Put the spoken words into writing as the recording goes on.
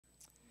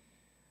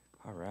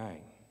All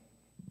right.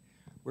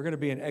 We're going to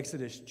be in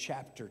Exodus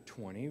chapter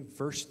 20,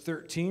 verse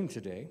 13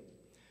 today,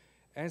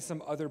 and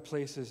some other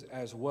places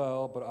as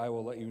well, but I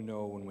will let you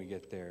know when we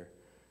get there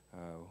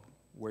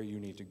where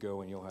you need to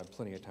go, and you'll have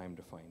plenty of time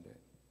to find it.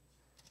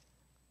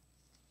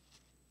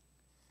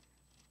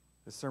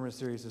 The sermon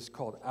series is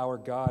called Our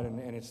God,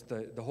 and it's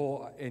the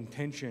whole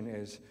intention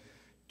is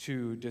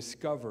to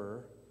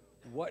discover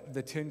what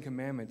the Ten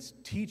Commandments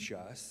teach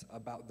us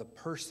about the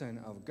person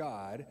of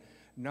God,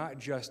 not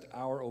just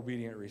our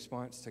obedient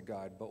response to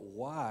God, but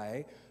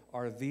why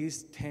are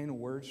these 10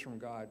 words from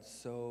God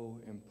so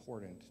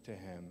important to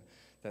him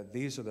that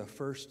these are the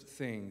first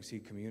things he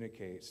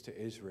communicates to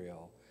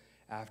Israel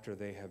after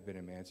they have been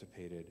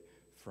emancipated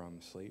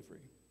from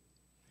slavery.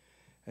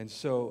 And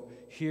so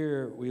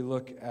here we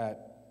look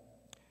at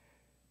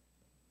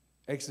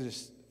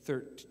Exodus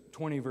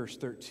 20, verse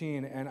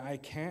 13, and I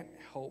can't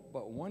help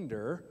but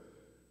wonder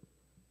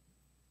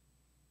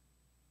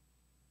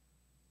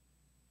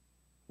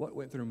what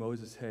went through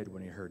Moses' head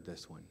when he heard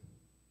this one.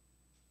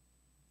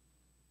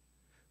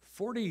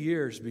 40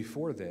 years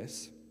before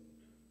this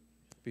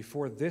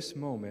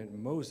moment,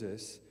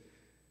 Moses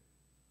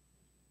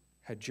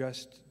had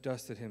just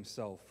dusted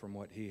himself from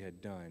what he had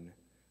done,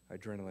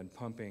 adrenaline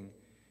pumping,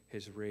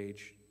 his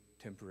rage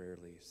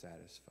temporarily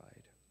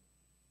satisfied.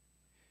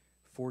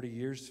 40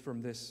 years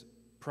from this,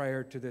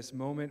 prior to this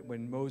moment,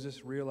 when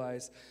Moses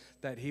realized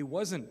that he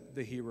wasn't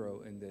the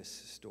hero in this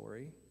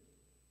story,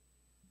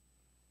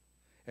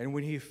 and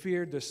when he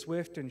feared the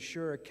swift and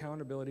sure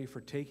accountability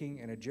for taking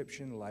an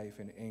Egyptian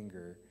life in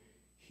anger,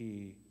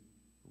 he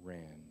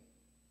ran.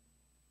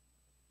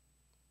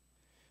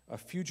 A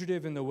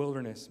fugitive in the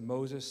wilderness,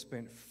 Moses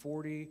spent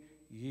 40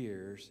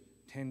 years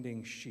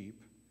tending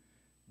sheep,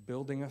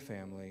 building a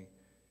family,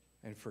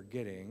 and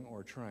forgetting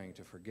or trying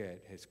to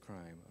forget his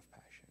crime of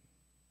passion.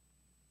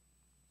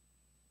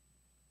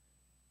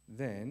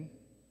 Then,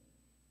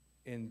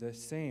 in the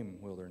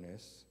same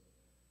wilderness,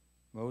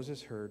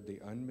 Moses heard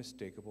the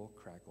unmistakable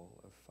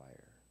crackle of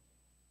fire.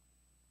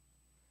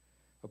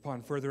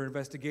 Upon further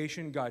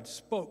investigation, God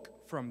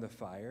spoke from the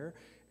fire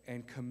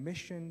and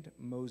commissioned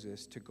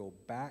Moses to go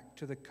back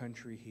to the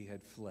country he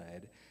had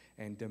fled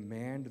and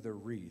demand the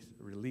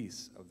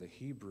release of the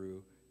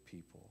Hebrew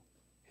people,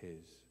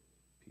 his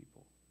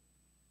people.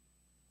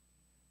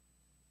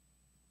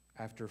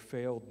 After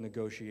failed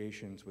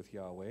negotiations with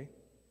Yahweh,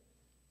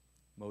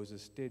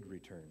 Moses did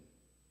return,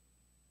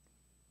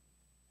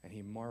 and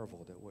he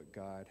marveled at what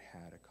God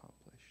had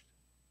accomplished.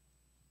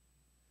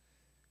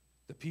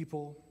 The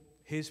people,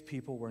 his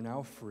people, were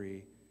now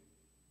free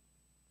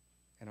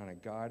and on a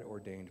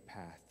God-ordained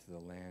path to the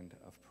land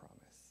of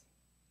promise.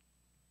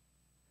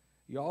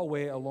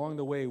 Yahweh, along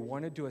the way,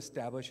 wanted to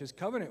establish his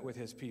covenant with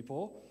his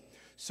people.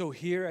 So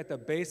here at the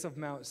base of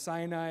Mount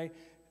Sinai,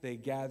 they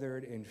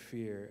gathered in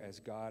fear as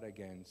God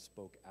again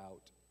spoke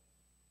out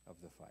of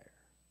the fire.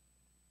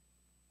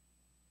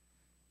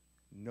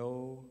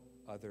 No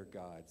other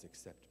gods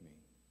except me.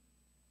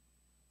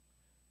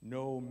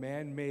 No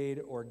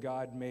man-made or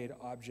God-made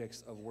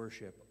objects of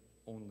worship,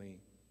 only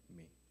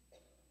me.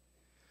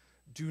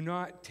 Do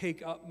not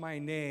take up my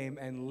name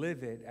and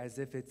live it as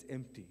if it's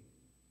empty.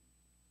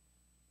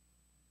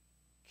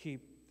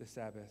 Keep the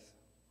Sabbath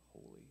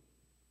holy.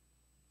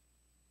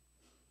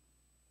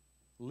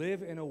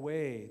 Live in a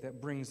way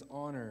that brings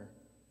honor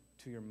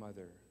to your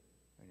mother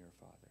and your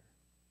father.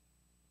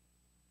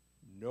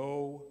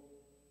 No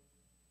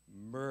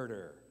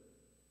murder.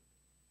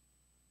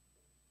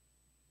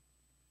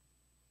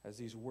 As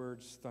these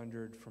words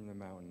thundered from the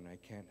mountain, I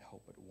can't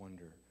help but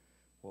wonder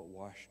what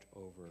washed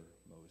over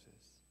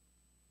Moses.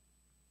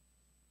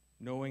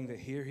 Knowing that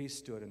here he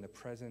stood in the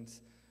presence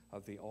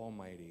of the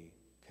Almighty,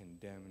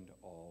 condemned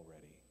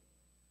already.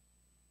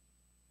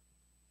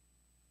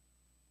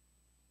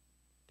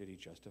 Did he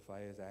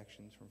justify his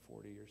actions from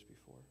 40 years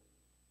before?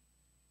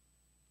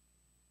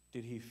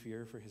 Did he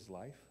fear for his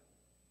life?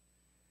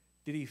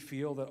 Did he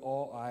feel that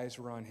all eyes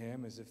were on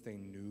him as if they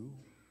knew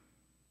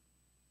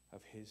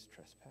of his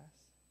trespass?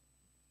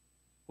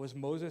 Was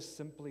Moses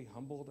simply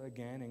humbled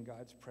again in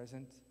God's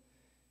presence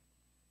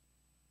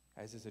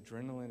as his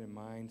adrenaline and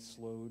mind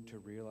slowed to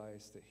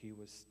realize that he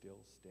was still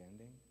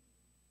standing?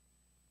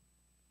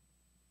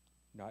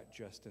 Not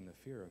just in the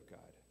fear of God,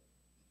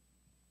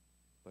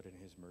 but in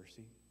his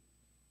mercy?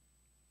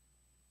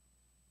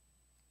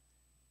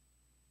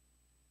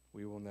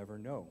 We will never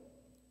know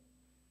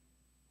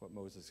what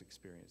Moses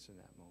experienced in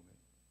that moment.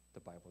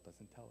 The Bible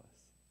doesn't tell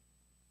us.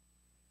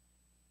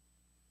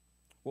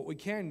 What we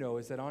can know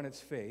is that on its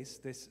face,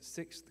 this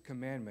sixth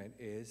commandment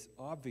is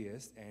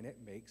obvious and it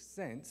makes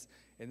sense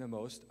in the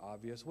most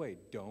obvious way.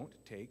 Don't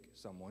take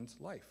someone's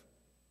life.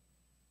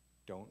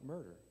 Don't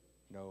murder.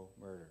 No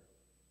murder.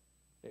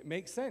 It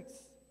makes sense.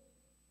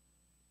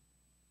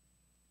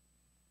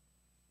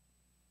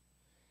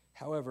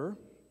 However,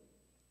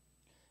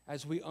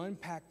 as we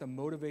unpack the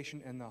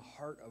motivation and the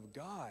heart of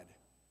God,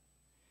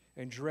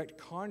 in direct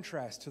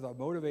contrast to the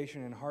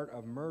motivation and heart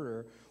of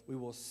murder, we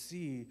will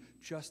see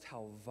just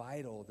how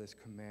vital this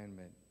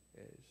commandment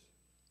is.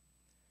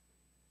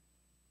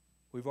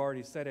 We've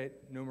already said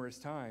it numerous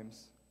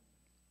times.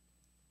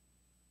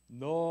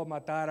 No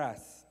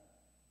matarás.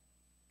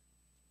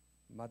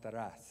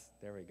 Matarás.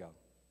 There we go.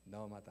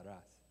 No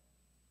matarás.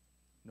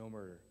 No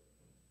murder.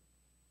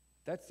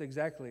 That's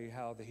exactly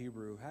how the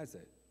Hebrew has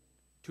it.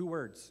 2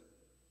 words.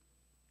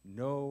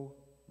 No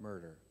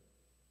murder.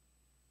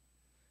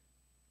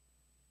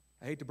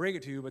 I hate to break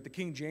it to you, but the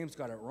King James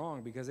got it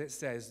wrong because it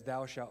says,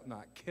 thou shalt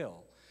not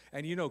kill.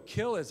 And you know,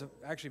 kill is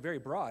actually very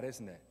broad,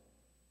 isn't it?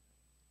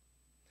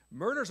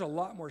 Murder's a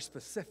lot more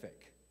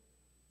specific.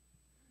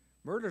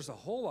 Murder's a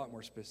whole lot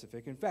more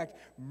specific. In fact,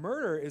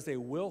 murder is a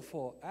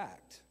willful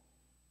act.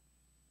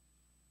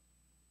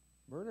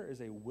 Murder is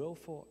a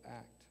willful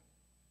act.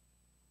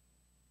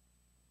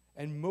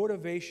 And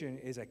motivation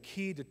is a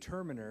key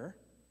determiner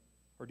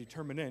or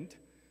determinant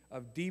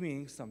of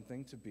deeming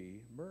something to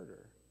be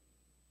murder.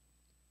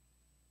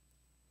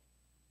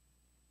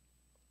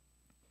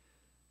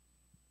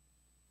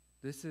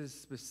 This is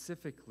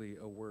specifically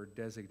a word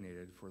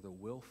designated for the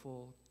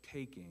willful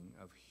taking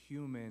of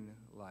human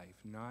life,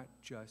 not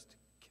just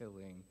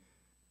killing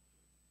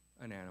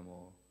an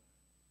animal,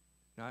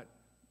 not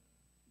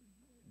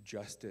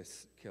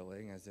justice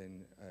killing, as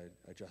in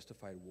a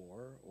justified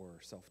war or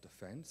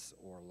self-defense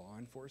or law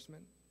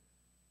enforcement.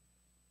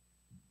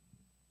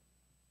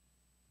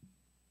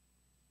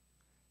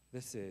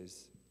 This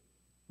is,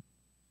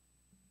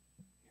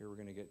 here we're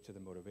going to get to the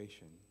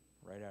motivation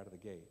right out of the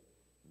gate.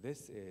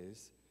 This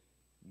is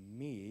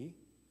me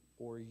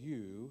or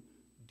you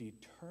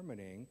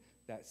determining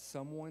that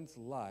someone's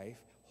life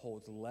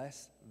holds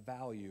less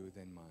value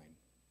than mine.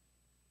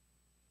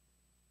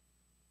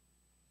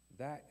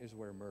 That is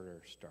where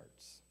murder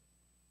starts.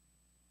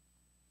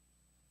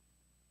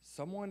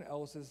 Someone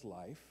else's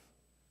life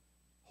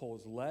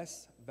holds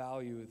less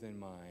value than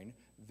mine,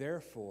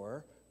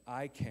 therefore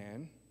I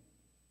can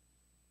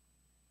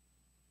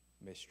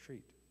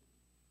mistreat,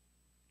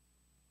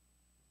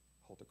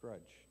 hold a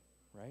grudge,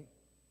 right?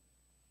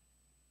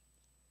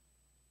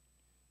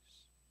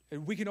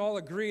 And we can all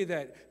agree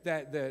that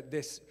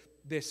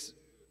this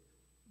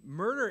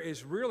murder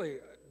is really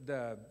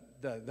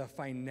the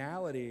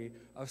finality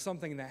of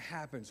something that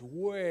happens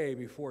way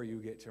before you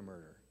get to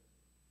murder.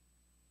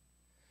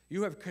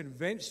 You have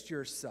convinced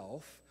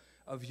yourself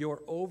of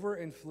your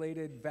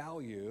overinflated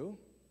value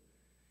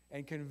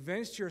and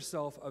convinced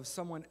yourself of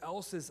someone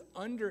else's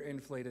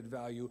underinflated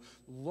value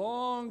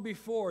long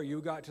before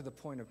you got to the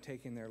point of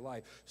taking their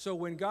life. So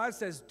when God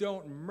says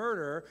don't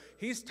murder,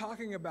 he's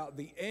talking about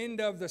the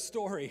end of the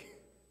story,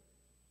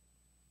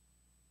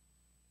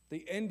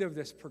 the end of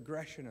this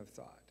progression of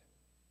thought.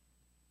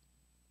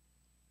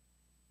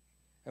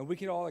 And we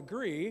can all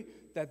agree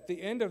that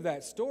the end of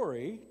that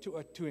story,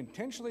 to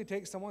intentionally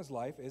take someone's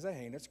life, is a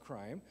heinous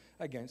crime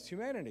against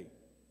humanity.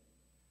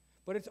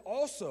 But it's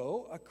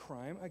also a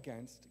crime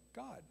against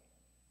God.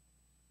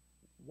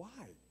 Why?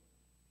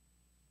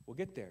 We'll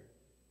get there.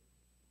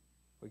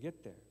 We'll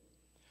get there.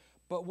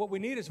 But what we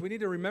need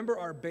to remember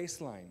our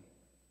baseline.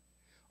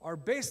 Our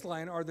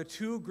baseline are the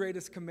 2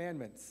 greatest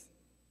commandments,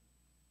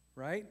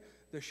 right?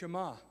 The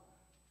Shema.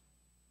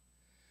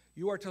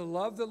 You are to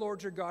love the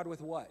Lord your God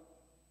with what?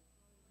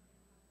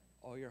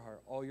 All your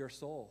heart, all your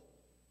soul,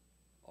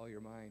 all your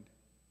mind,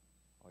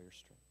 all your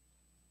strength.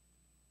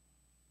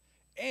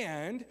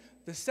 And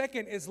the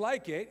second is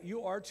like it.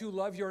 You are to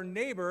love your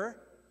neighbor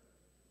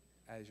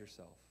as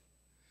yourself.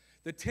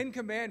 The 10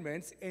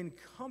 Commandments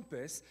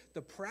encompass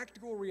the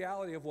practical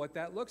reality of what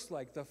that looks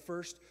like. The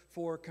first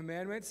 4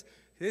 commandments,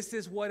 this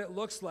is what it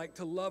looks like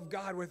to love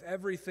God with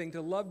everything,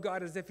 to love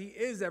God as if he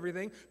is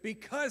everything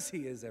because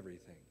he is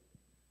everything.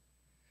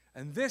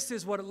 And this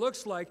is what it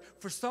looks like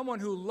for someone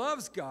who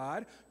loves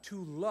God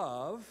to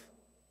love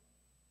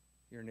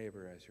your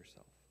neighbor as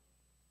yourself.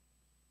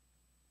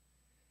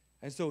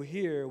 And so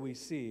here we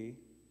see,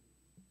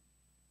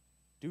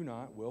 do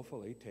not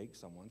willfully take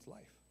someone's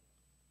life.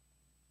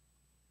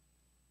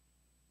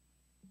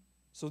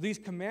 So these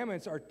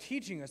commandments are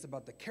teaching us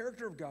about the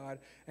character of God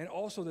and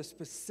also the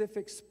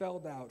specifics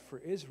spelled out for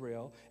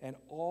Israel and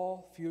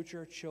all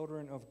future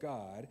children of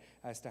God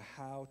as to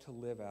how to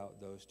live out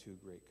those 2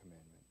 great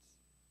commandments.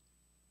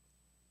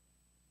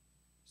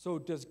 So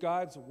does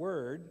God's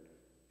word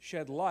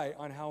shed light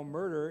on how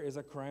murder is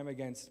a crime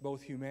against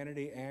both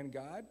humanity and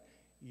God?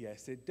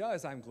 Yes, it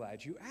does. I'm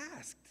glad you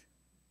asked.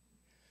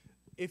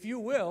 If you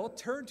will,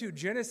 turn to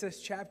Genesis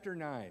chapter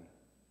 9.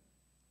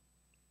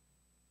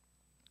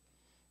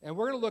 And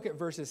we're going to look at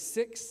verses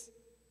 6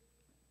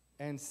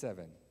 and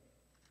 7.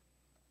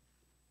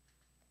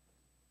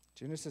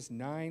 Genesis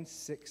 9,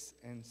 6,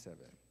 and 7.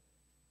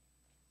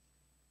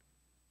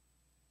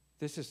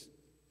 This is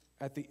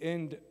at the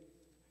end,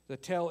 the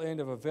tail end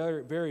of a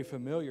very, very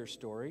familiar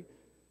story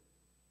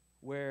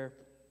where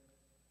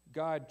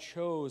God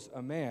chose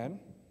a man,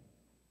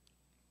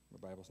 the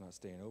Bible's not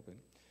staying open,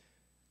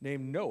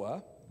 named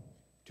Noah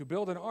to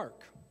build an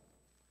ark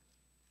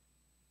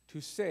to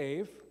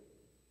save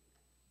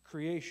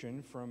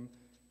creation from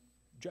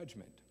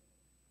judgment,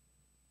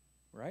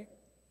 right?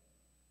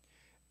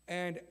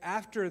 And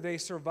after they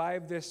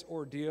survive this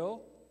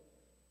ordeal,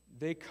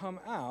 they come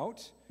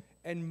out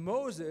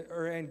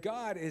And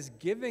God is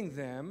giving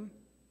them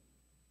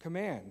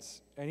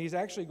commands. And he's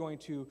actually going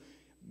to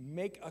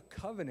make a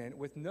covenant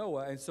with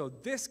Noah. And so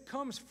this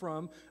comes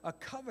from a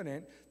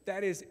covenant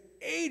that is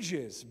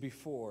ages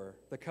before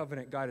the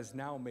covenant God is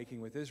now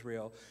making with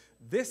Israel.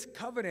 This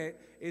covenant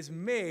is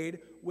made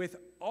with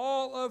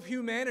all of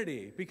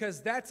humanity,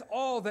 because that's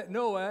all that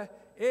Noah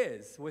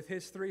is with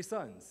his 3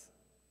 sons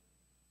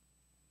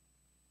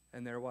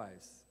and their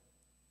wives.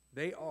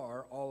 They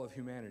are all of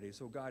humanity.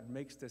 So God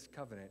makes this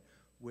covenant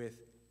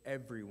with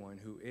everyone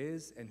who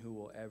is and who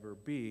will ever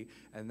be,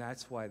 and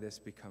that's why this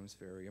becomes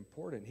very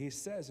important. He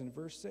says in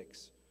verse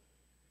 6,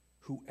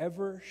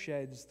 "Whoever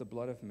sheds the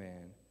blood of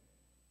man,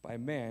 by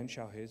man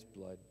shall his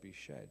blood be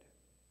shed.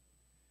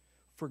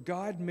 For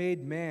God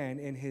made man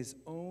in his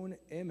own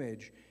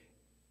image,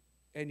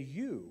 and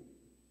you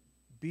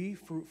be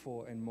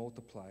fruitful and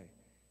multiply,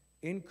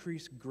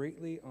 increase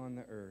greatly on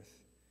the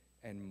earth,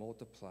 and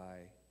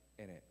multiply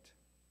in it."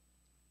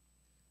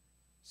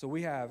 So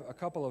we have a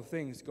couple of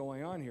things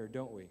going on here,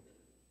 don't we?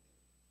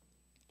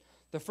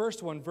 The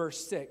first one,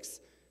 verse 6,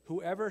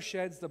 "Whoever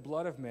sheds the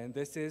blood of men,"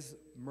 this is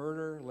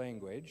murder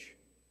language.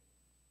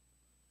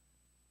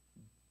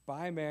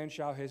 "By man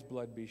shall his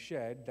blood be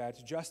shed,"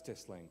 that's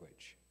justice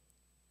language.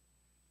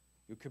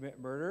 You commit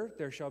murder,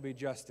 there shall be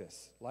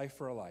justice, life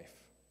for a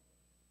life.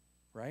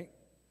 Right?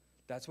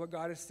 That's what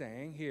God is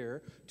saying here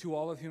to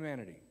all of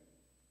humanity.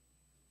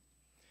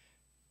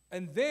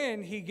 And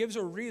then he gives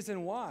a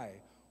reason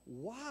why.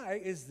 Why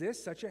is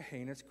this such a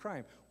heinous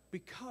crime?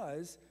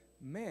 Because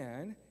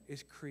man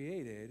is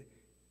created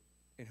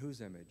in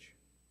whose image?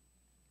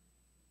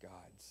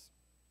 God's.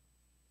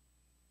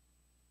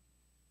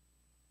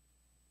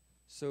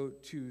 So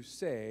to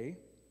say,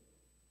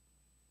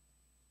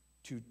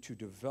 to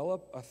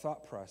develop a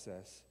thought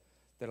process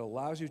that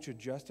allows you to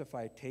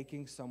justify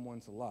taking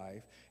someone's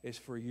life is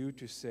for you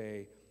to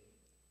say,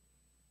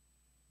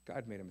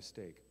 God made a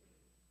mistake.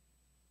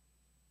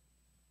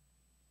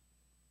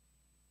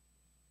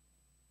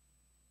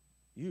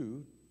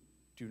 You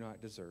do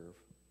not deserve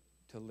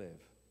to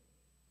live.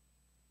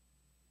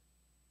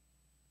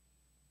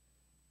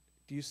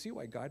 Do you see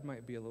why God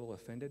might be a little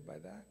offended by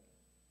that?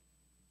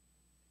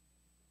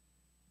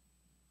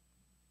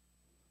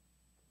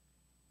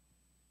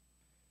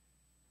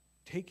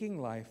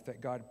 Taking life that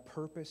God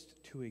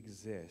purposed to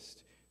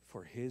exist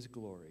for his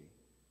glory,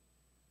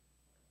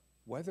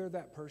 whether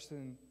that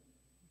person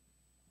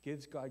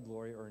gives God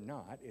glory or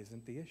not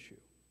isn't the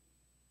issue.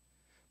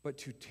 But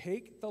to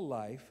take the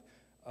life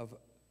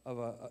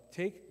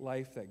take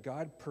life that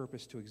God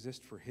purposed to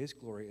exist for his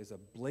glory is a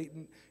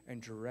blatant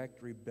and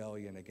direct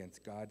rebellion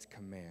against God's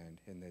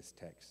command in this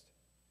text.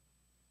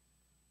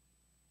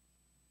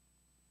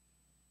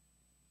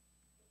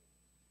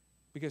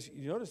 Because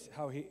you notice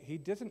how he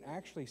doesn't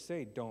actually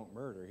say don't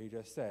murder. He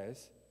just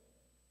says,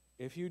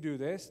 if you do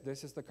this,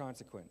 this is the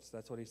consequence.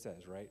 That's what he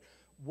says, right?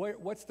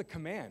 What's the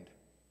command?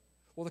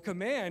 Well, the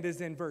command is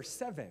in verse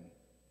 7.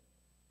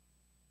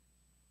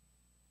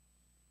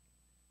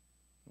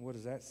 What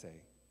does that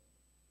say?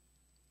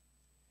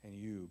 "And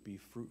you be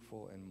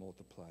fruitful and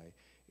multiply,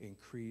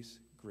 increase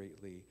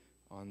greatly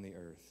on the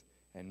earth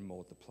and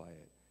multiply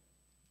it."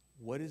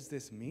 What does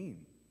this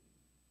mean?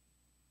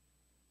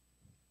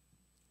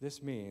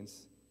 This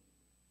means,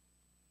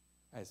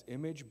 as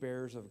image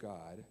bearers of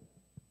God,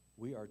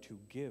 we are to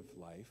give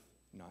life,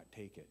 not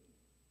take it.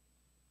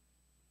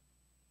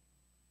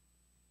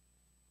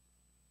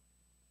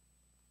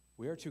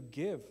 We are to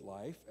give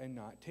life and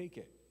not take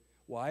it.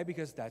 Why?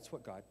 Because that's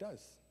what God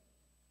does.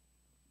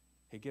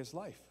 He gives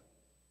life.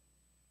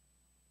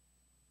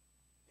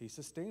 He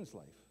sustains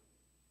life.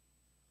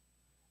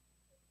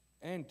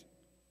 And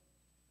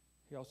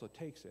he also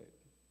takes it,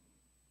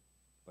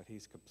 but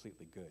he's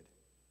completely good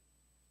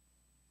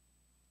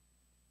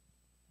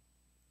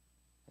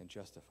and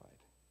justified.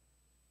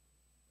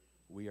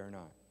 We are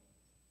not.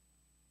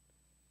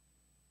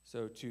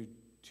 So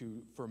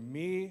for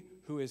me,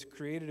 who is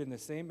created in the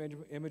same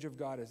image of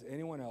God as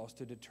anyone else,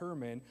 to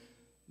determine,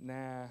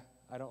 I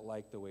don't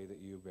like the way that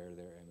you bear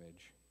their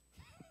image,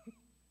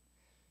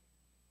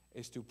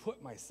 is to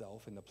put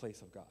myself in the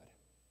place of God.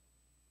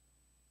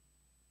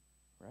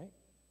 Right?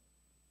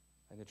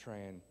 And to try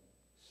and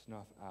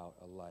snuff out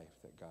a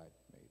life that God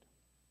made.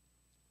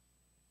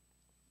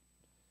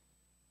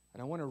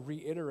 And I want to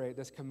reiterate,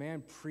 this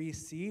command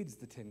precedes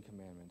the 10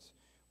 Commandments,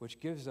 which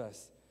gives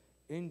us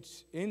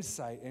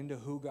insight into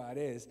who God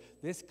is.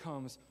 This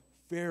comes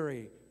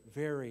very,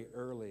 very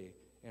early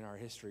in our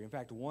history. In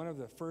fact, one of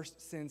the first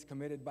sins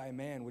committed by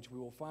man, which we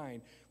will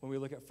find when we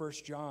look at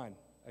 1 John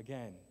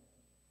again.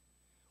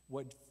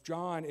 What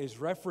John is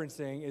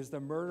referencing is the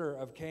murder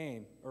of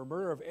Cain, or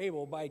murder of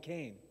Abel by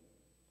Cain.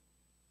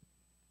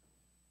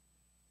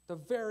 The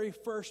very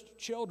first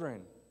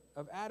children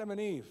of Adam and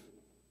Eve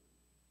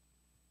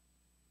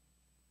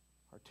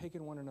are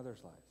taking one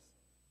another's lives,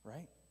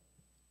 right?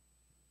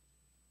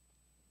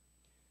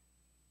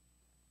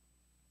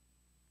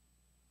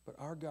 But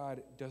our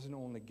God doesn't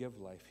only give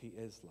life, he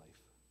is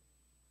life.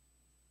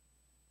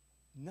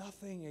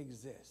 Nothing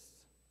exists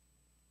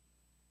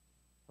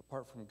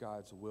apart from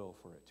God's will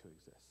for it to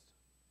exist.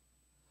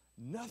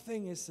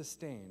 Nothing is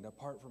sustained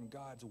apart from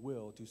God's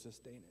will to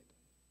sustain it.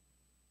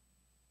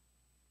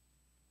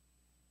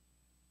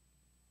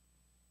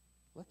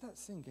 Let that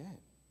sink in.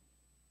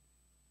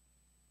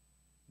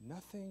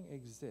 Nothing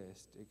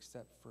exists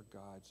except for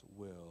God's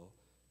will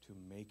to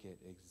make it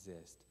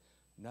exist.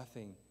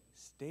 Nothing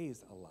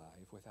stays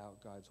alive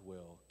without God's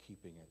will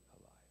keeping it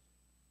alive.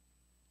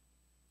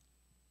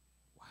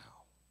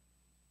 Wow.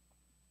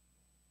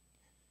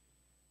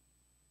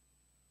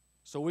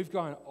 So we've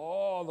gone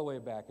all the way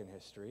back in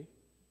history.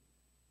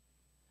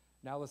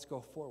 Now let's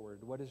go forward.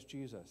 What does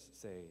Jesus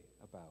say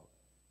about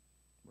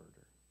murder?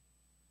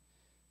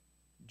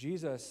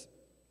 Jesus,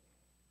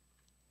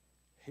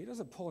 he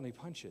doesn't pull any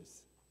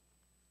punches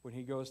when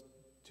he goes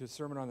to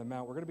Sermon on the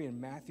Mount. We're going to be in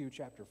Matthew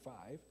chapter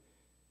 5,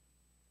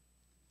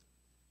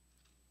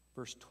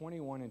 verse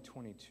 21 and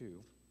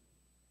 22.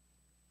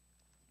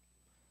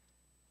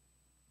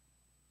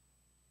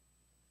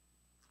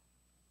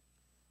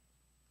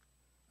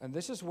 And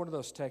this is one of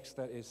those texts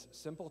that is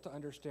simple to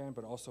understand,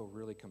 but also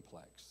really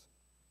complex.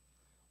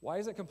 Why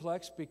is it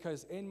complex?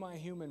 Because in my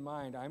human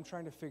mind, I'm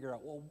trying to figure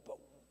out, well,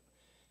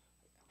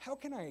 how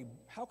can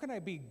I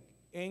be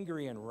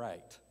angry and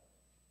right?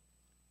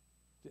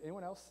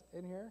 Anyone else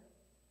in here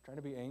trying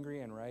to be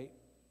angry and right?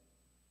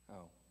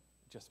 Oh,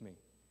 just me.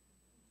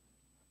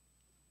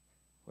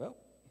 Well,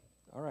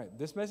 all right.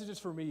 This message is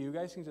for me. You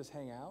guys can just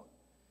hang out.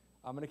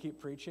 I'm going to keep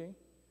preaching.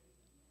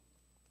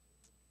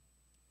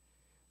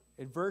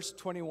 In verse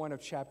 21 of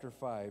chapter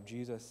 5,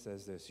 Jesus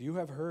says this, "You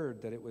have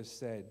heard that it was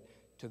said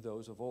to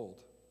those of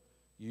old,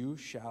 'You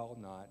shall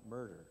not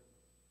murder.'"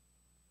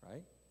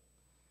 Right?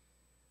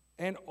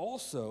 "And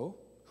also,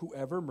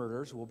 whoever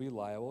murders will be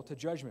liable to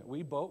judgment."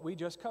 We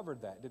just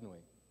covered that, didn't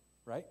we?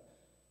 Right?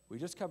 We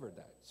just covered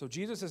that. So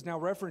Jesus is now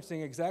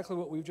referencing exactly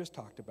what we've just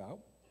talked about.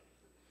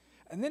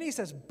 And then he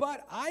says,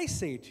 "But I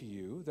say to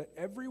you that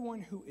everyone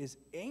who is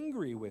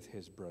angry with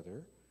his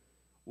brother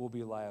will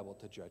be liable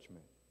to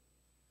judgment."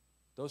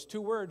 Those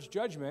two words,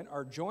 judgment,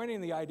 are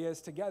joining the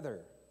ideas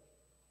together.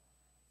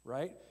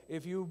 Right?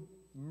 If you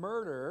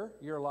murder,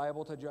 you're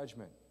liable to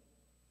judgment.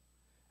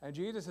 And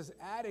Jesus is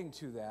adding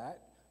to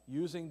that,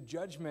 using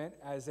judgment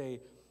as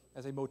a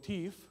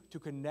motif to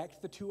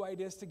connect the two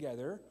ideas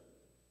together.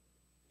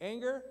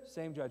 Anger,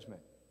 same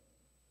judgment.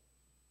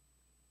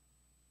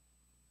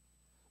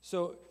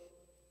 So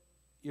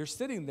you're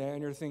sitting there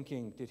and you're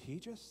thinking, did he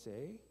just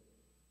say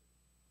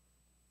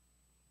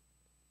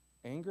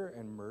anger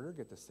and murder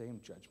get the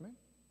same judgment?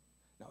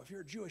 Now, if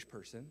you're a Jewish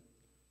person,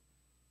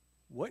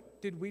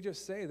 what did we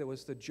just say that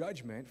was the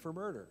judgment for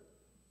murder?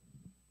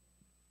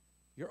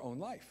 Your own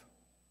life.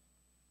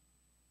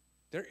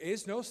 There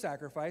is no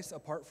sacrifice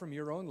apart from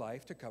your own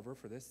life to cover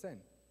for this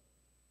sin.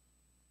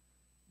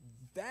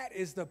 That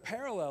is the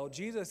parallel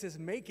Jesus is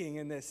making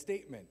in this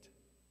statement.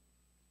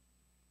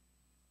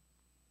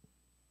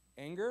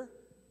 Anger,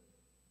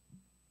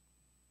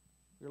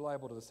 you're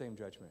liable to the same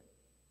judgment.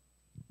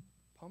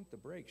 Pump the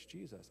brakes,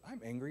 Jesus.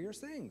 I'm angry you're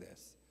saying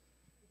this.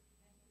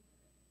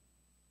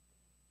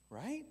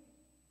 Right?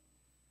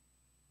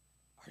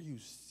 Are you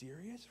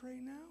serious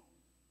right now?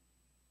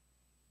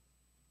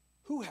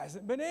 Who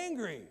hasn't been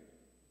angry?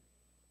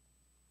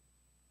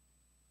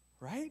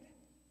 Right?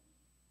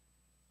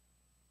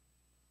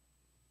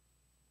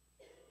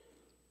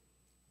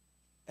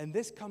 And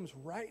this comes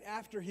right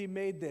after he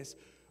made this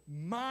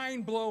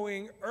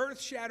mind-blowing,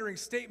 earth-shattering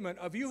statement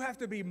of you have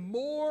to be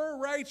more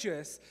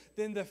righteous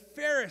than the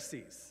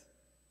Pharisees.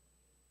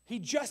 He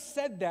just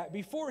said that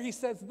before he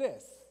says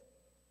this.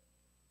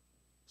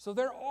 So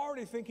they're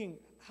already thinking,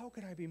 how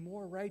can I be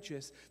more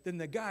righteous than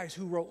the guys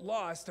who wrote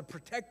laws to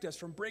protect us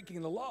from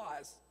breaking the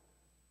laws?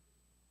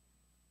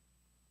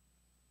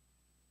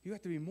 You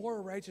have to be more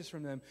righteous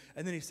from them.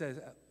 And then he says,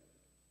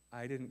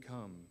 I didn't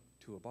come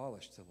to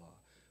abolish the law,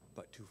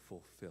 but to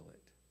fulfill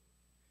it.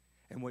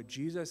 And what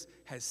Jesus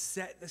has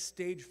set the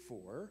stage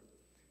for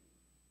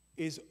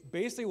is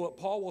basically what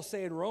Paul will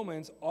say in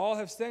Romans, all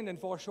have sinned and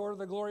fall short of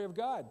the glory of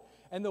God.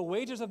 And the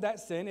wages of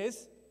that sin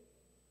is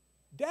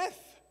death.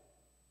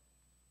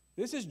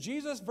 This is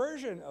Jesus'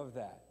 version of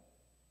that.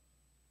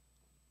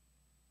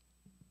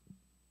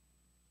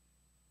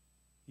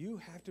 You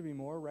have to be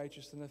more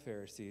righteous than the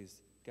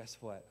Pharisees. Guess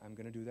what? I'm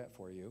going to do that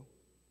for you.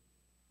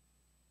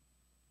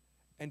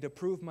 And to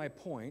prove my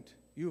point,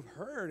 you've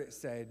heard it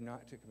said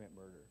not to commit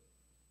murder.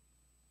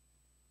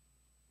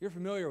 You're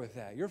familiar with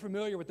that. You're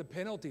familiar with the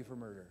penalty for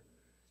murder,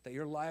 that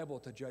you're liable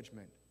to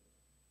judgment.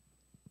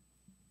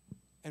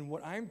 And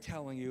what I'm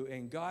telling you,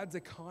 in God's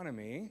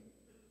economy,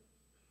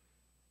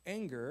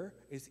 anger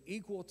is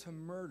equal to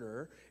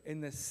murder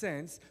in the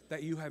sense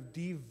that you have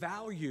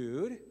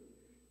devalued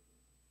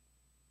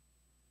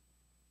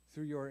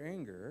through your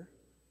anger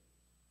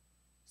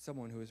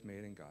someone who is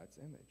made in God's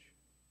image.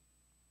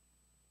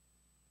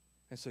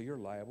 And so you're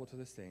liable to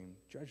the same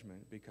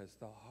judgment because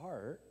the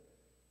heart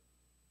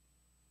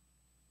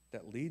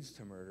that leads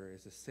to murder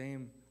is the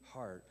same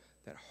heart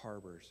that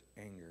harbors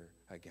anger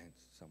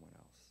against someone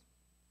else.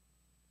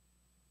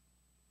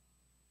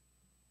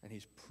 And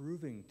he's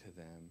proving to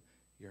them,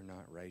 you're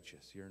not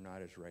righteous. You're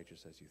not as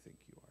righteous as you think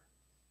you are.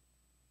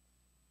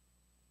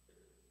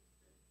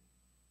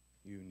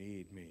 You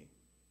need me.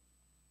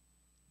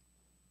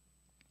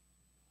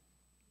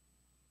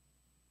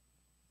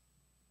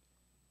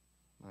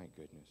 My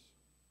goodness.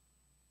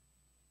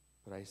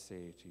 But I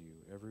say to you,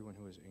 everyone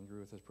who is angry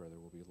with his brother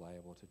will be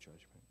liable to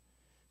judgment.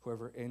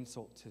 Whoever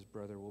insults his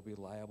brother will be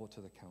liable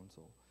to the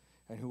council.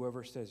 And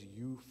whoever says,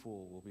 you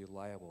fool, will be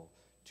liable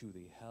to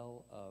the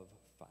hell of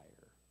fire.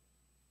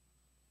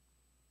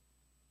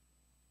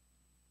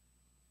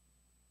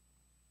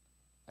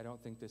 I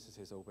don't think this is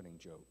his opening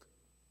joke.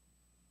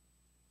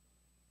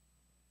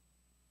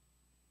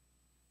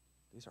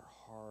 These are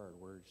hard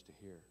words to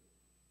hear.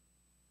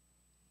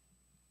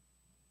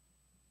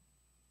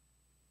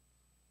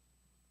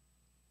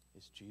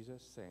 Is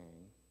Jesus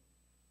saying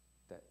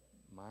that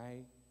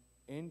my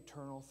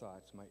internal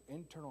thoughts, my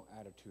internal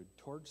attitude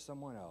towards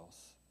someone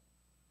else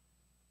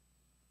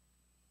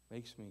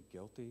makes me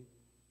guilty,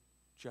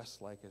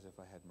 just like as if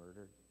I had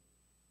murdered?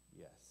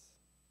 Yes.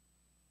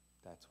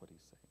 That's what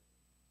he's saying.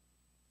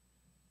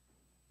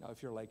 Now,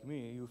 if you're like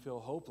me, you feel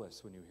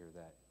hopeless when you hear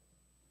that.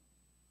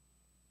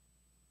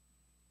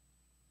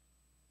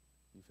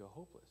 You feel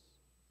hopeless.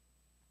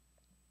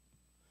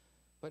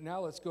 But now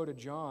let's go to 1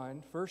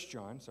 John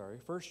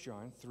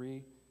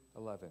 3:11,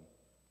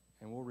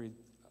 and we'll read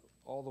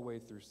all the way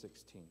through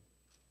 16.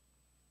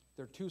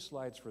 There are 2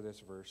 slides for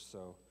this verse,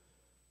 so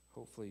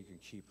hopefully you can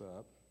keep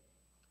up.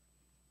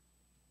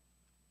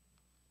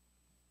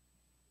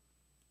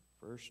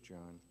 1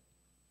 John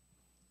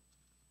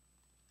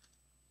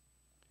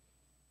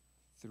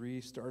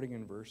 3, starting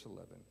in verse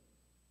 11.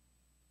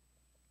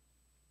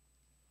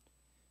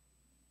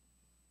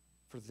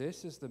 For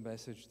this is the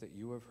message that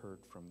you have heard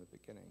from the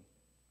beginning.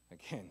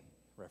 Again,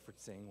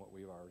 referencing what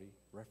we've already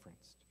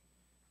referenced.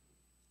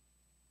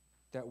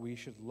 That we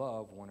should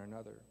love one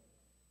another.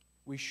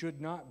 We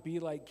should not be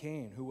like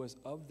Cain, who was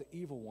of the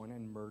evil one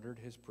and murdered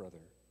his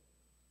brother.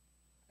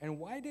 And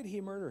why did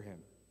he murder him?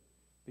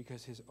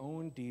 Because his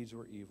own deeds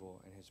were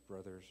evil and his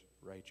brother's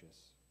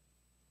righteous.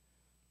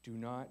 Do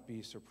not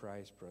be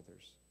surprised,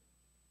 brothers,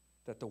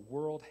 that the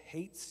world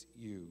hates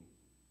you.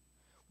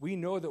 We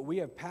know that we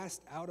have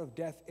passed out of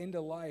death into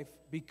life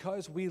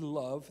because we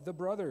love the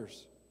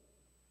brothers.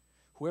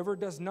 Whoever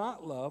does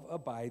not love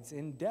abides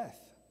in death.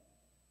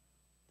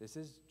 This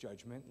is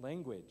judgment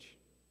language.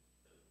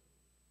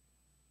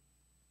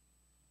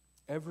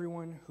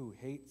 Everyone who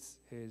hates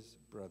his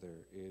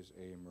brother is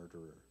a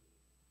murderer.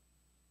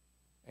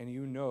 And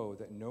you know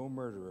that no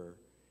murderer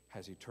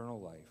has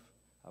eternal life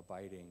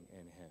abiding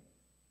in him.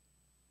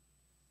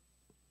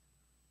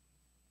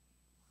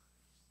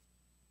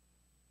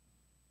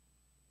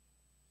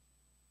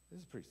 This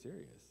is pretty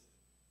serious.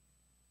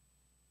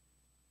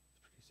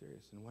 It's pretty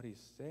serious. And what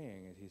he's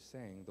saying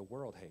is the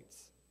world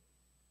hates.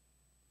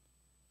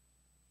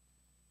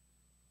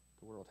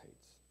 The world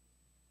hates.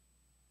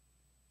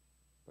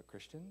 But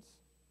Christians,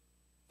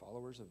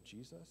 followers of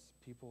Jesus,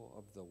 people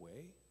of the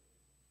way,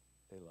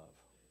 they love.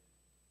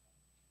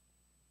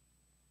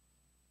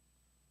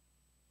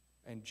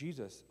 And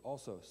Jesus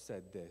also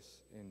said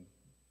this in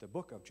the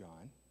book of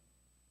John.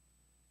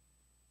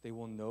 They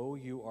will know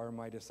you are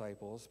my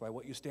disciples by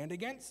what you stand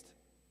against?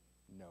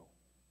 No.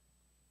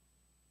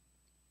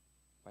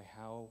 By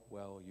how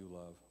well you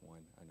love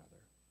one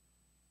another.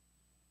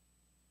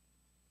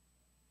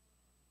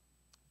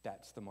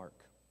 That's the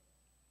mark.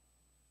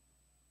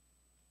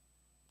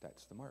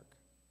 That's the mark.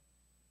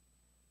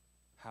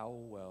 How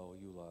well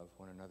you love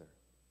one another.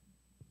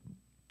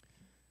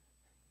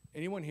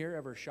 Anyone here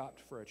ever shopped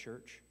for a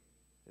church?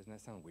 Doesn't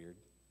that sound weird?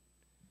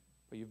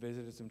 But you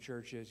visited some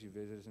churches. You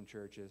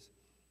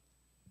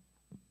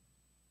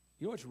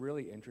know what's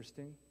really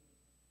interesting?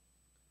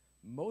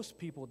 Most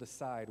people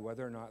decide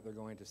whether or not they're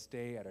going to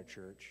stay at a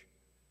church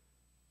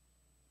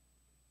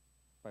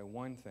by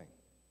one thing.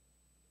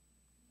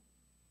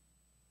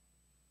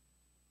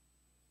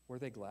 Were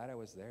they glad I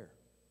was there?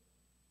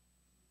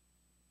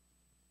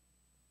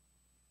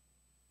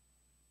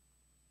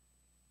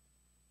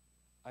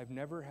 I've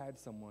never had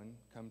someone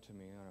come to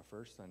me on a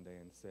first Sunday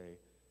and say,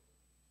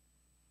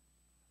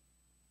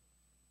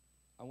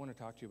 I want to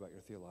talk to you about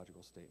your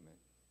theological statement.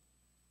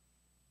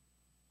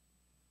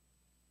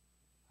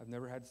 I've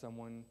never had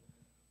someone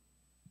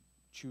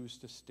choose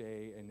to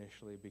stay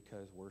initially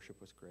because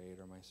worship was great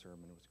or my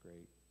sermon was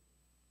great.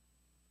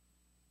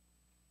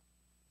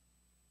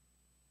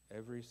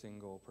 Every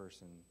single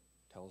person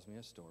tells me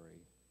a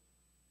story.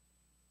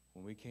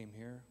 When we came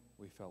here,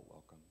 we felt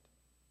welcomed.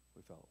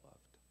 We felt loved.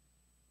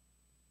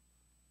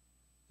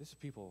 This is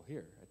people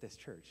here at this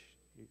church.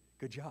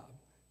 Good job.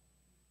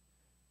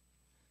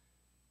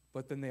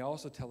 But then they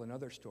also tell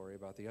another story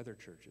about the other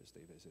churches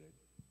they visited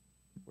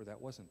where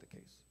that wasn't the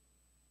case.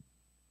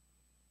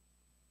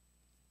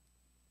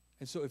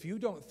 And so if you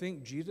don't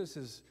think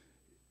Jesus'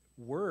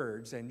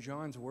 words and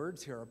John's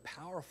words here are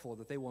powerful,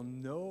 that they will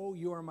know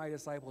you are my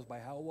disciples by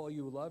how well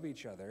you love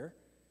each other,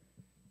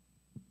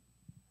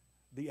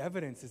 the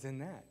evidence is in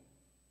that.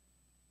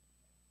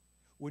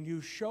 When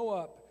you show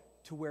up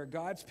to where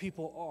God's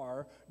people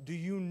are, do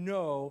you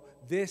know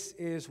this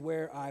is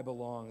where I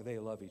belong? They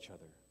love each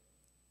other.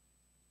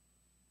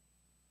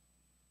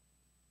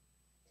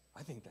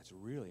 I think that's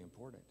really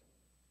important.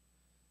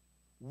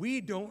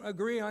 We don't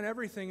agree on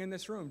everything in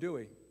this room, do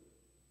we?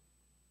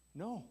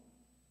 No.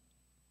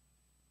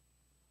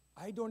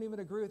 I don't even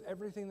agree with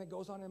everything that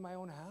goes on in my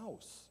own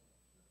house.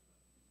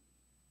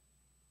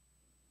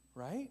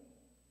 Right?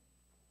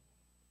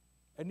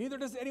 And neither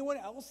does anyone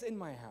else in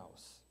my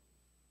house.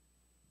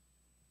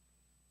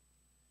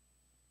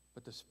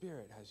 But the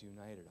Spirit has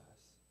united us.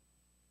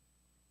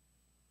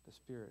 The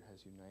Spirit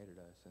has united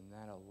us, and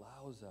that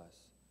allows us,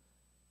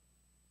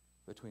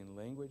 between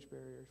language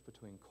barriers,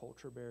 between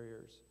culture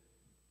barriers,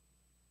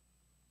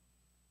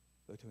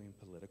 between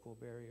political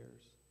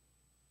barriers,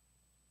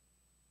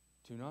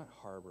 to not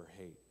harbor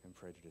hate and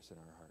prejudice in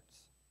our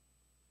hearts,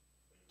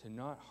 to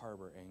not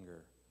harbor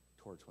anger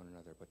towards one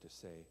another, but to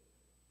say,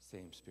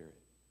 same Spirit.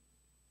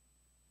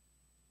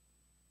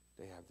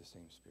 They have the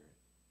same Spirit.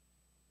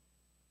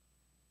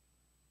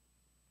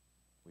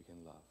 We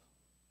can love.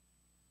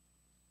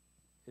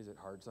 Is it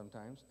hard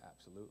sometimes?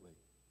 Absolutely.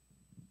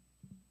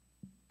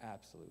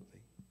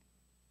 Absolutely.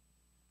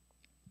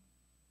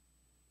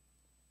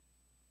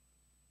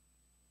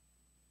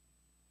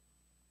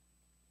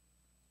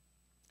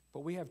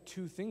 But we have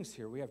two things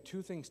here. We have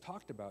two things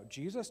talked about.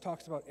 Jesus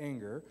talks about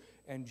anger,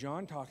 and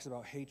John talks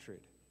about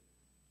hatred.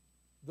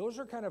 Those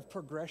are kind of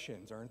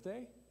progressions, aren't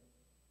they?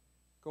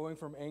 Going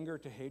from anger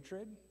to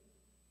hatred.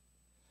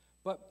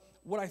 But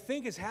what I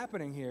think is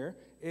happening here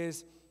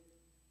is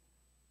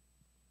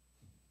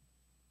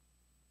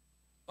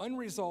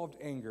unresolved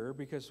anger,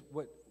 because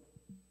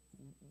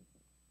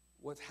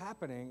what's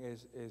happening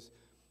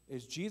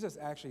is Jesus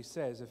actually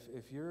says,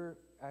 if you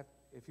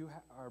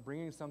are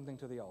bringing something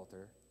to the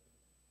altar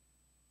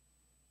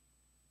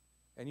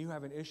and you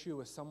have an issue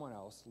with someone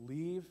else,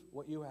 leave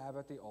what you have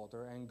at the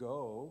altar and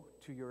go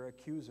to your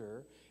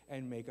accuser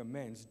and make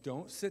amends.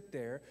 Don't sit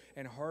there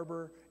and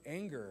harbor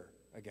anger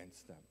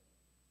against them.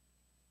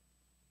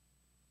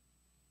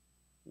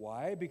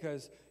 Why?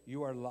 Because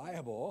you are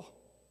liable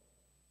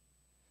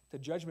to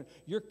judgment.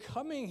 You're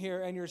coming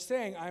here and you're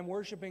saying, I'm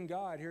worshiping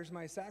God, here's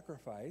my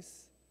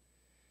sacrifice.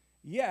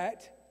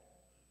 Yet,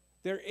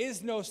 there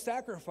is no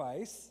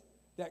sacrifice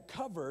that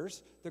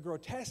covers the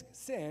grotesque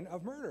sin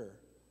of murder.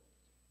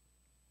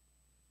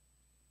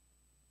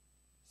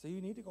 So you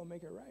need to go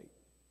make it right.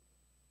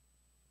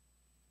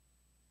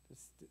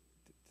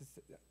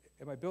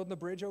 Am I building the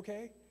bridge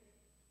okay?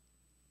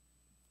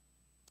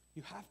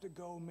 You have to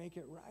go make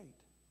it right.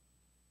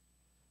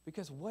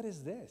 Because what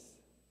is this?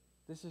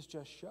 This is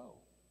just show.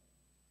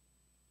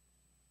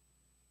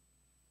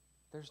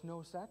 There's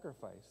no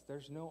sacrifice.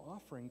 There's no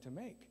offering to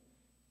make.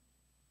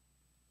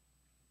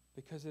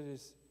 Because it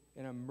is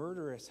in a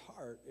murderous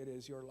heart, it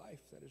is your life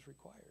that is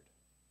required.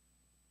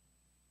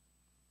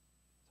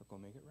 So go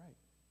make it right.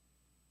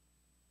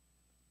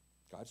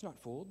 God's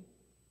not fooled.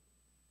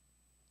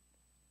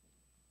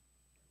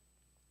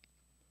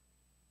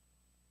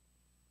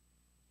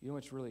 You know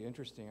what's really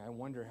interesting? I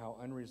wonder how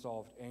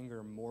unresolved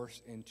anger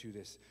morphs into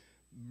this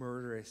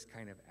murderous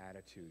kind of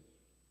attitude.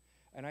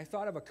 And I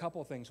thought of a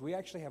couple things. We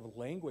actually have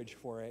language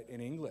for it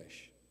in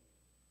English.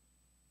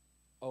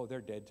 Oh, they're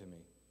dead to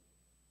me.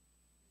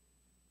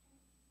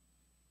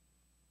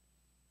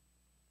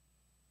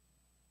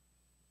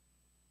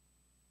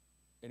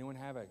 Anyone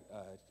have a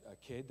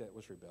kid that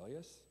was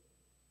rebellious?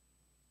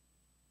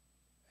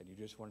 And you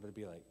just wanted to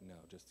be like, no,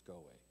 just go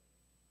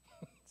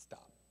away.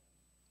 Stop.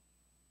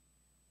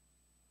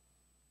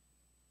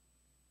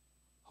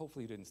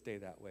 Hopefully you didn't stay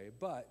that way.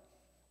 But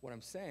what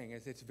I'm saying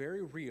is it's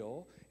very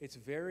real. It's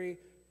very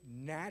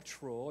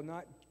natural,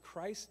 not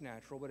Christ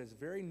natural, but it's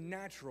very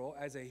natural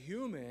as a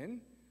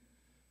human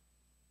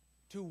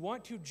to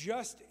want to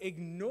just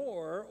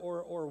ignore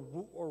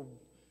or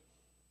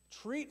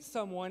treat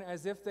someone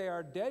as if they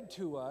are dead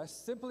to us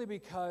simply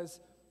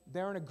because they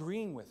aren't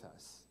agreeing with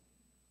us.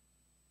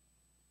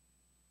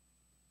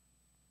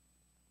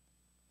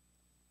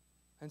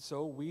 And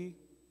so we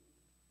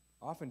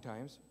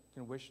oftentimes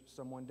can wish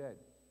someone dead.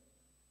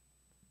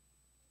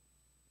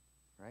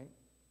 Right?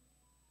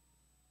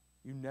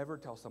 You never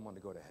tell someone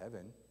to go to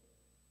heaven.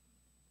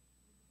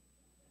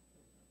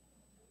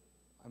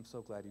 I'm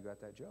so glad you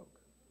got that joke.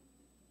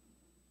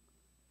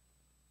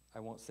 I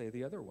won't say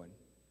the other one.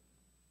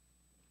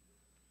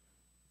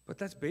 But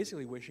that's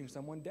basically wishing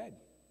someone dead.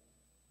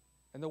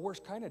 And the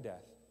worst kind of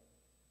death.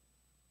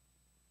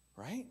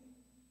 Right?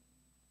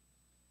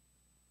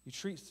 You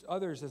treat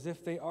others as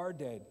if they are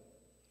dead.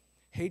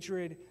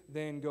 Hatred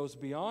then goes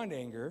beyond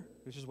anger,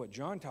 which is what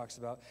John talks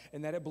about,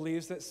 and that it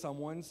believes that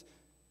someone's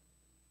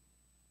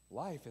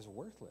life is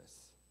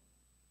worthless.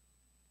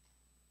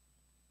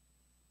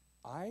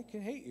 I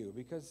can hate you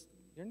because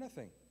you're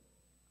nothing.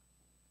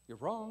 You're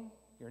wrong,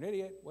 you're an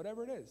idiot,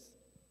 whatever it is.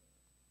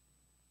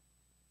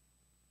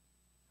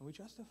 And we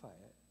justify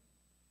it.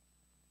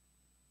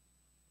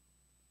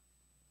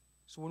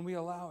 So when we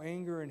allow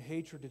anger and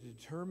hatred to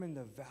determine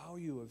the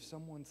value of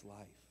someone's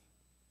life,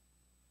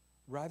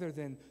 rather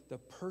than the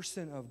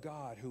person of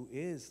God who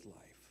is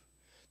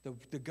life,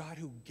 the God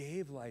who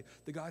gave life,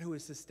 the God who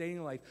is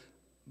sustaining life,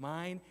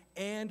 mine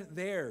and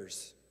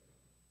theirs.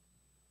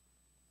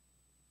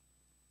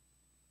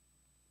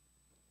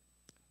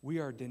 We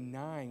are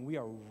denying, we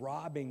are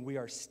robbing, we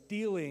are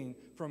stealing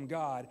from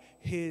God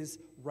his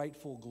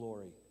rightful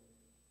glory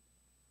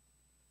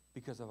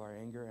because of our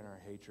anger and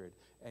our hatred.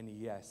 And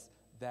yes,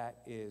 that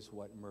is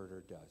what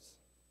murder does.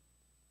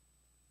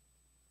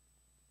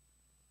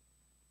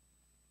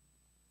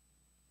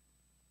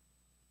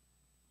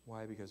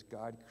 Why? Because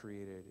God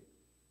created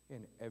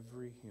in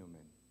every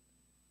human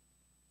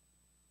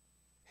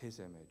his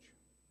image.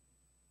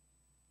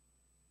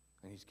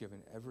 And he's given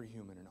every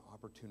human an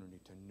opportunity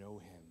to know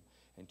him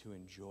and to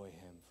enjoy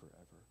him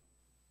forever.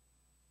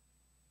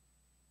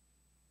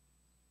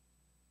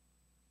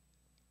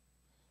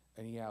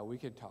 And yeah, we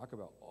could talk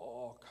about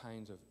all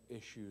kinds of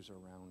issues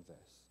around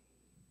this.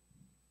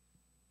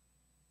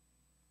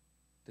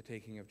 The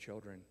taking of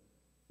children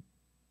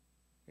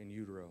in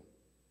utero,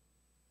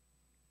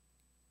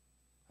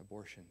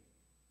 abortion.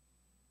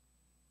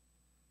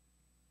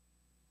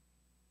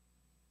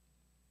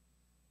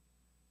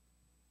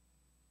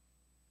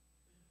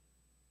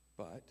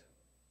 But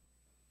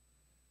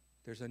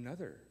there's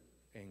another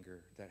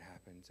anger that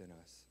happens in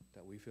us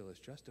that we feel is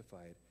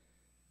justified,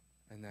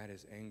 and that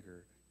is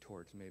anger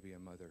towards maybe a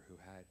mother who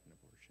had an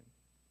abortion.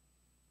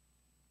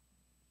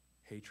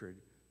 Hatred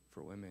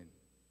for women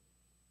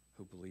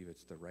who believe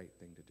it's the right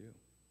thing to do.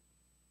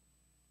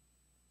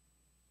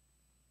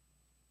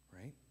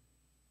 Right?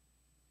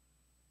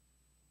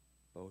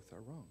 Both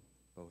are wrong.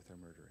 Both are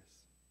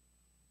murderous.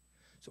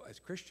 So as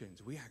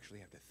Christians, we actually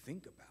have to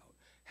think about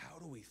how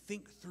do we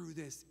think through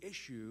this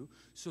issue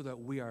so that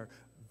we are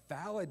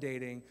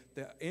validating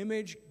the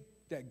image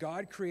that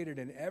God created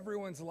in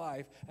everyone's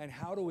life, and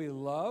how do we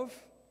love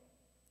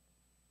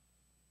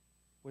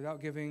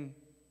without giving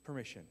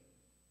permission?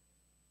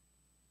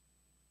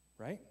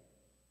 Right?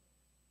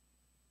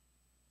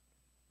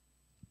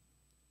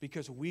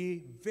 Because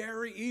we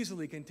very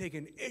easily can take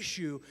an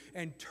issue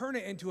and turn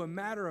it into a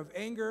matter of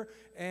anger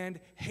and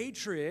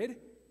hatred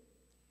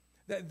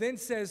that then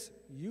says,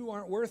 you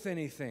aren't worth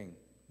anything.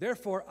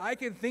 Therefore, I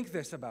can think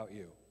this about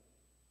you.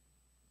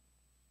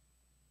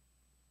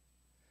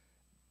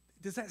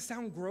 Does that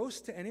sound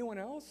gross to anyone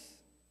else?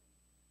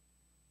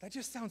 That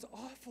just sounds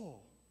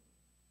awful.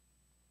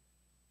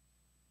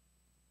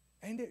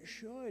 And it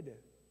should.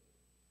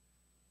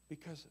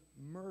 Because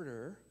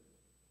murder,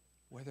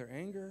 whether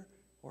anger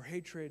or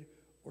hatred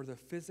or the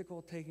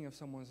physical taking of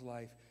someone's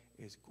life,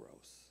 is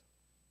gross.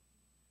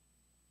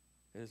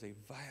 It is a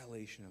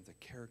violation of the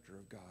character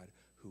of God,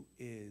 who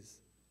is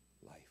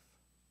life.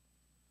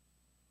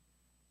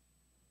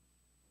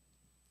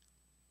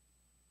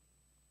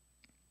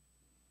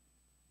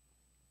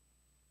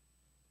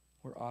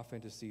 We're often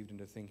deceived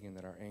into thinking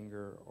that our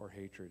anger or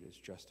hatred is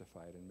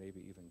justified and maybe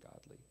even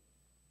godly.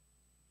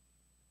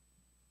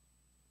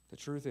 The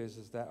truth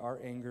is that our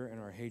anger and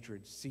our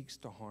hatred seeks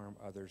to harm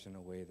others in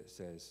a way that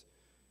says,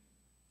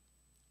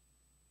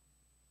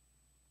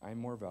 I'm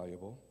more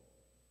valuable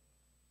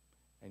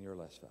and you're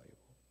less valuable.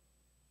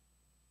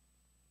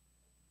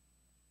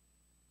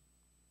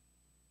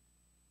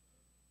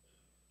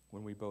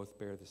 When we both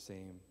bear the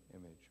same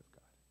image of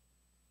God.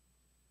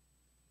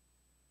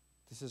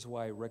 This is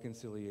why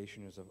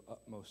reconciliation is of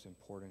utmost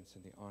importance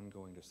in the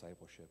ongoing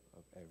discipleship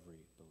of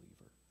every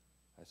believer.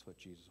 That's what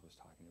Jesus was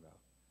talking about.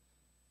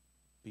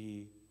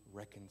 Be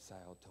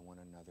reconciled to one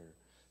another.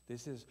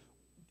 This is,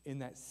 in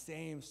that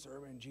same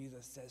sermon,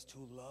 Jesus says to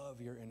love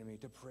your enemy,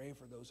 to pray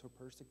for those who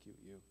persecute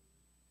you.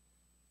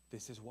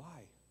 This is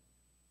why.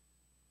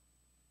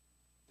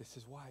 This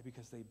is why,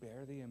 because they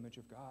bear the image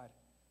of God.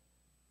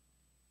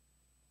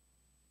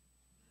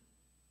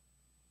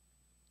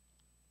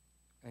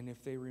 And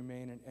if they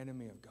remain an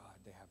enemy of God,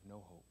 they have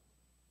no hope.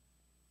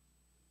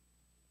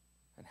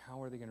 And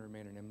how are they going to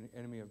remain an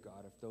enemy of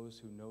God if those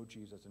who know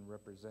Jesus and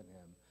represent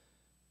him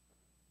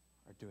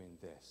are doing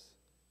this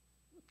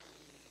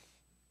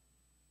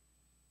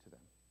to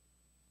them?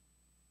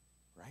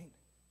 Right?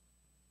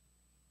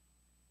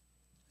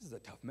 This is a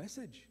tough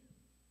message.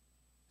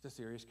 It's a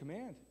serious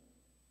command.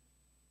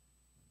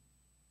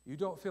 You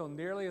don't feel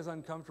nearly as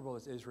uncomfortable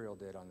as Israel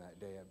did on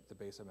that day at the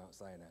base of Mount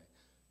Sinai.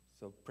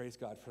 So praise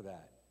God for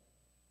that.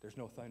 There's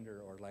no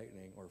thunder or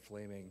lightning or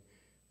flaming,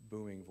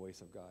 booming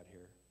voice of God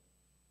here.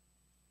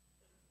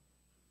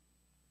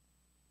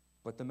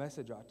 But the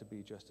message ought to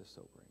be just as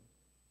sobering.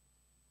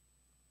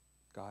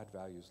 God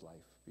values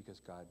life because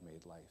God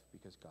made life,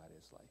 because God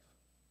is life.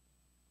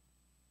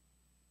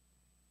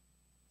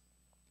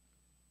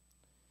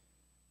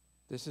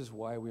 This is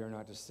why we are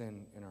not to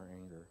sin in our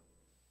anger.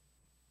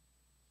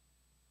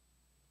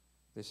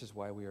 This is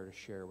why we are to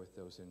share with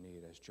those in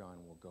need, as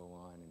John will go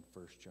on in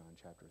 1 John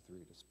chapter 3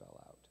 to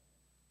spell out.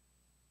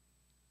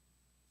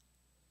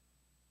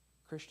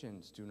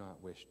 Christians do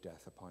not wish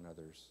death upon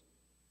others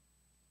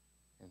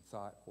in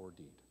thought or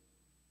deed.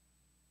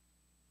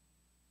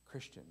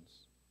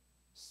 Christians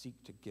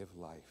seek to give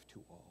life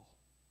to all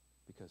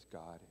because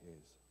God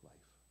is life.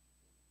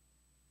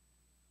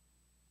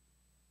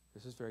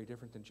 This is very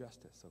different than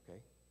justice, okay?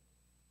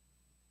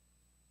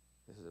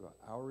 This is about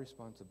our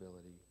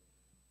responsibility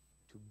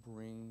to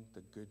bring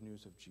the good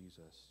news of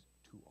Jesus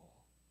to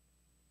all.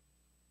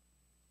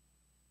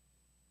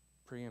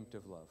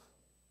 Preemptive love.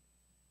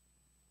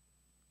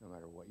 No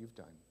matter what you've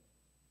done,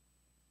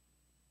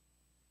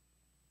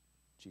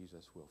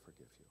 Jesus will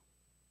forgive you.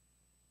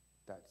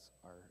 That's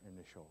our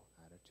initial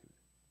attitude.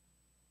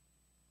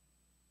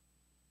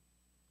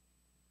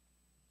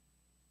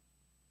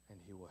 And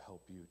he will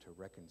help you to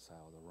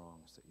reconcile the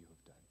wrongs that you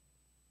have done,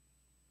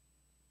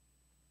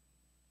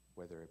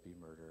 whether it be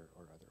murder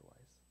or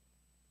otherwise.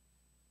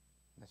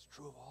 And that's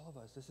true of all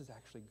of us. This is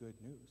actually good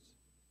news,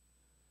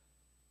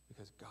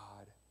 because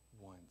God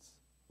wants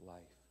life.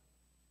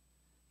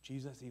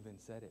 Jesus even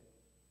said it.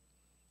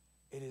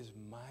 It is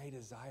my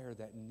desire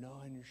that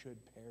none should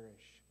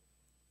perish.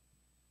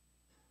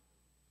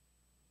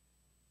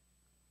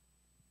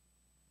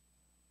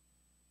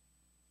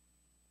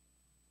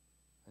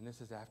 And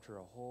this is after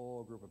a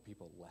whole group of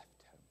people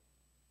left him,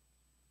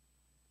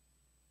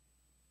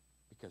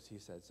 because he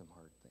said some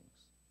hard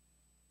things.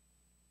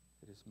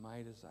 It is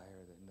my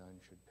desire that none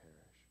should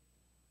perish,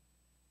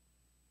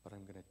 but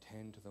I'm going to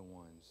tend to the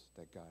ones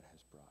that God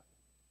has brought.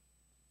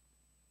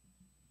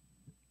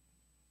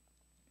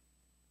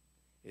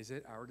 Is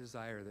it our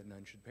desire that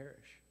none should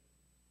perish,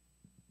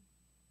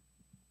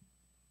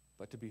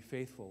 but to be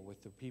faithful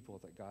with the people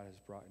that God has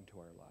brought into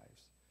our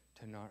lives,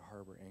 to not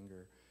harbor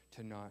anger,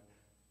 to not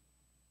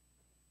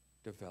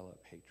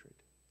develop hatred?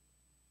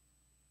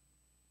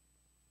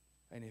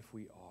 And if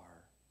we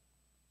are,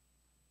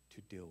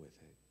 to deal with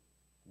it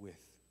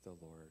with the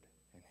Lord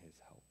and his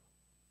help.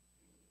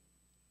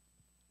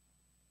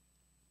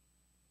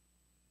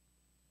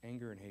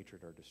 Anger and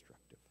hatred are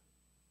destructive.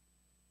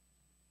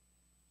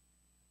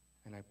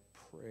 And I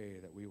pray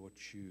that we will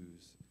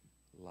choose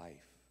life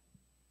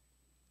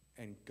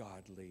and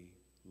godly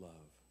love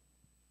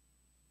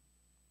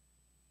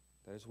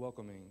that is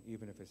welcoming,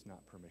 even if it's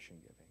not permission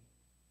giving.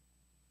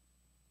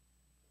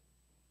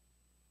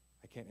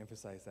 I can't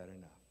emphasize that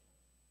enough.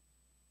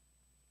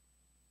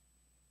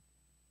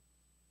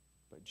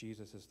 But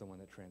Jesus is the one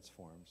that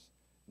transforms,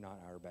 not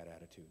our bad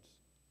attitudes.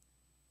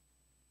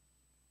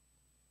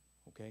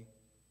 Okay?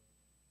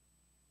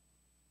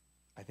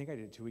 I think I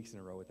did 2 weeks in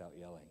a row without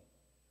yelling.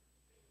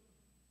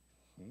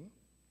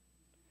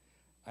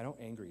 I don't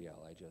angry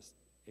yell, I just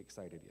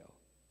excited yell.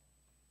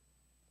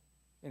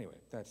 Anyway,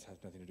 that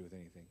has nothing to do with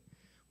anything.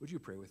 Would you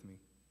pray with me?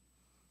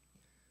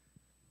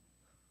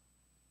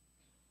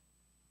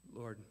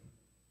 Lord,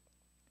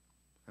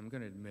 I'm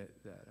going to admit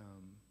that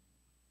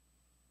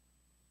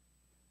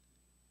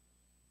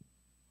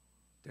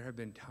there have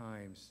been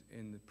times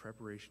in the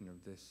preparation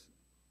of this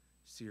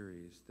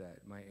series that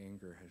my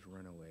anger has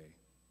run away.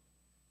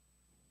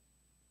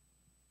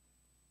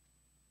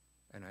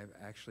 And I've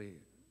actually,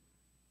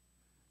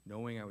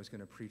 knowing I was going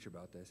to preach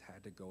about this,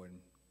 had to go and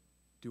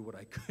do what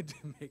I could to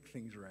make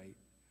things right.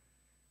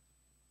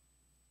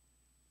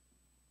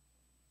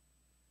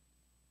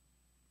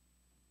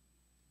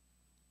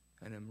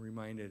 And I'm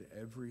reminded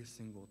every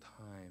single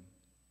time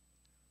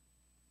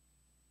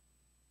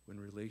when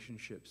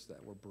relationships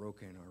that were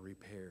broken are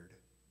repaired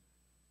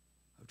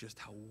of just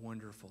how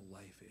wonderful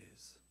life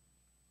is.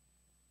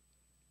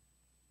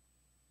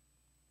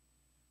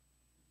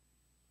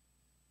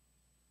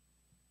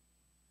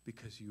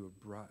 Because you have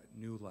brought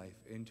new life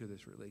into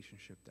this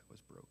relationship that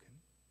was broken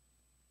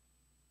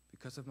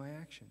because of my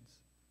actions.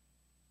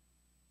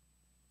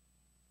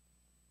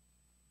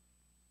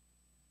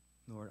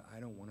 Lord, I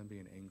don't want to be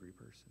an angry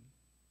person.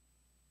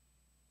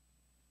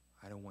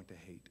 I don't want to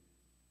hate.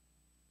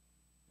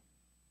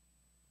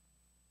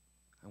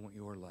 I want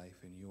your life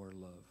and your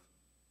love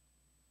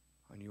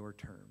on your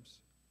terms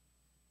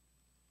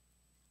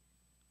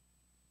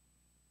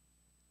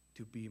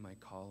to be my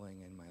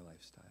calling and my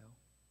lifestyle.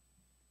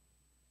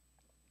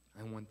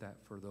 I want that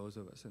for those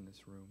of us in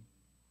this room.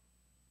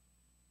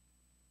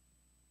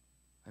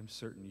 I'm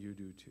certain you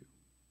do too.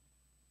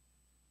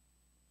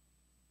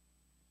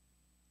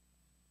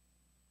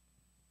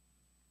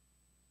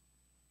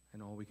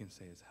 And all we can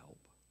say is help.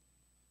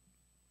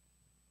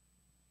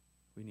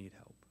 We need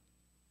help.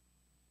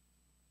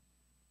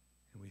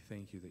 And we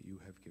thank you that you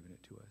have given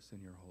it to us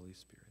in your Holy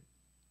Spirit.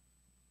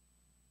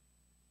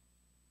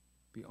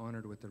 Be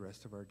honored with the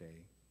rest of our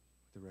day,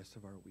 with the rest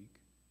of our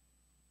week.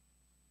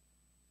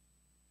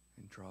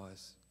 And draw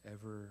us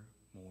ever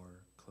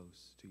more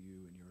close to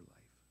you in your life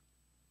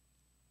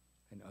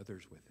and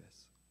others with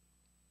us.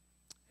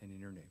 And in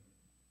your name,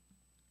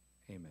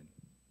 amen.